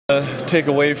Take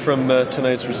away from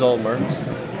tonight's result, Mark?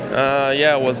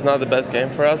 Yeah, it was not the best game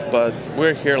for us, but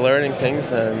we're here learning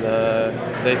things, and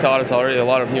they taught us already a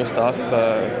lot of new stuff.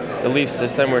 The Leaf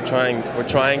system, we're trying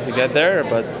to get there,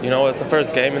 but you know it's the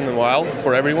first game in a while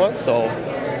for everyone, so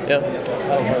yeah.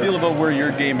 How do you feel about where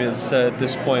your game is at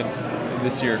this point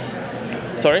this year?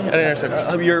 Sorry, I didn't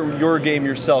understand. Your game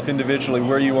yourself individually,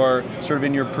 where you are sort of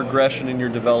in your progression, in your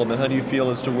development. How do you feel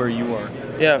as to where you are?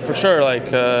 Yeah, for sure.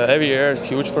 Like every year is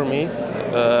huge for me,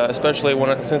 especially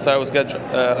since I was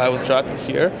drafted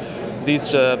here. These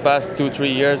past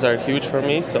 2-3 years are huge for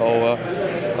me. So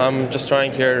I'm just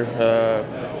trying here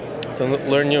to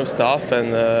learn new stuff,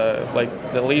 and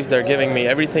like the Leafs, they're giving me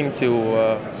everything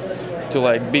to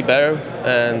like be better,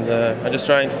 and I'm just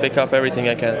trying to pick up everything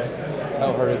I can.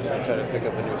 How hard is it to try to pick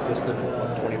up a new system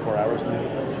in 24 hours maybe?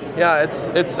 Yeah, it's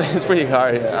pretty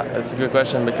hard. Yeah, it's a good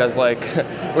question because like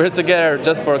we're together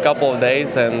just for a couple of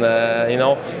days, and you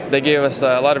know they gave us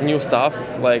a lot of new stuff.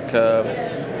 Like,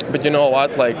 but you know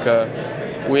what? Like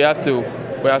we have to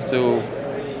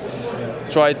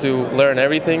try to learn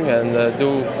everything and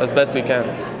do as best we can.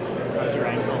 How's your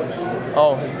ankle?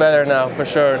 Oh, it's better now for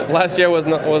sure. Last year was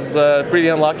pretty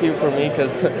unlucky for me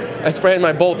because I sprained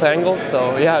my both ankles.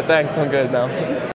 So yeah, thanks. I'm good now.